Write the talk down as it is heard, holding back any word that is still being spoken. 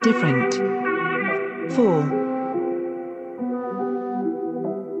different. 4.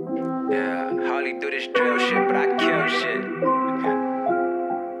 Yeah, Harley do this drill shit, but I kill shit.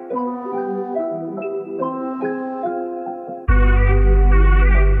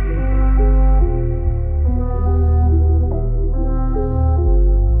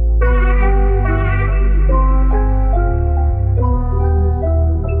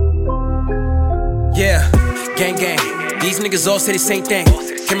 Yeah, gang gang. These niggas all say the same thing.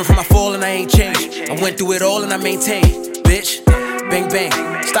 Came from my fall and I ain't changed. I went through it all and I maintain. Bitch, bang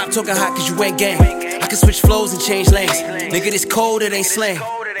bang. Stop talking hot cause you ain't gang. I can switch flows and change lanes. Nigga, this cold, it ain't slang.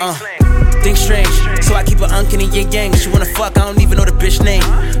 Think strange, so I keep her unkin' in yin yang. She wanna fuck, I don't even know the bitch name.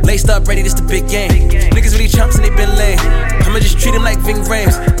 Laced up, ready, this the big game. Niggas really chumps and they been lame. I'ma just treat him like Ving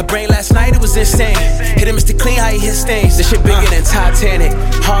Rhames. The brain last night, it was insane. Hit him Mr. Clean, how he hit stains. This shit bigger than Titanic.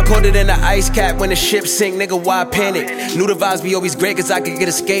 Hard colder than the ice cap when the ship sink. Nigga, why panic? Knew the vibes be always great cause I could get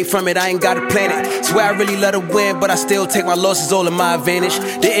escape from it. I ain't gotta plan it. Swear I really love to win, but I still take my losses all in my advantage.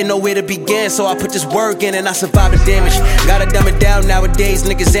 Didn't know where to begin, so I put this work in and I survived the damage. Gotta dumb it down nowadays.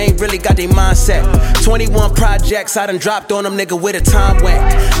 Niggas ain't really got their mindset. 21 projects, I done dropped on them, nigga, where the time went.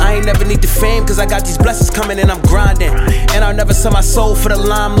 I ain't never need the fame, cause I got these blessings coming and I'm grinding. And I'll never sell my soul for the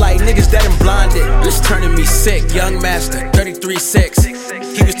limelight, niggas that I'm blinded. This turning me sick, young master,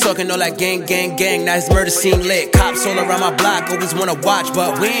 33-6. He was talking all that gang, gang, gang, now his murder scene lit. Cops all around my block, always wanna watch,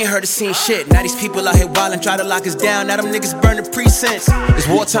 but we ain't heard or seen shit. Now these people out here wildin', try to lock us down, now them niggas burning precincts. It's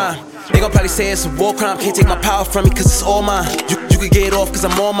wartime. They gon' probably say it's a war crime. Can't take my power from me cause it's all mine. You can get off cause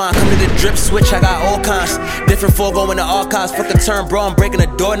I'm all mine. Come to the drip switch, I got all kinds. Different for going to archives. Fuck a turn, bro, I'm breaking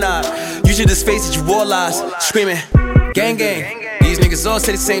a doorknob. You should just face it, you all lies. Screaming, gang gang. These niggas all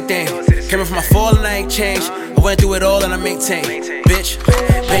say the same thing. Came from my fall and I ain't changed. I went through it all and I maintain. Bitch,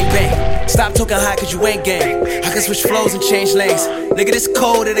 bang bang. Stop talking hot cause you ain't gang. I can switch flows and change lanes. Nigga, this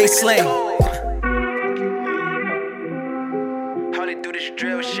cold, it ain't slang. Harley do this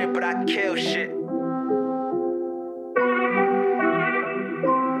drill shit, but I kill shit.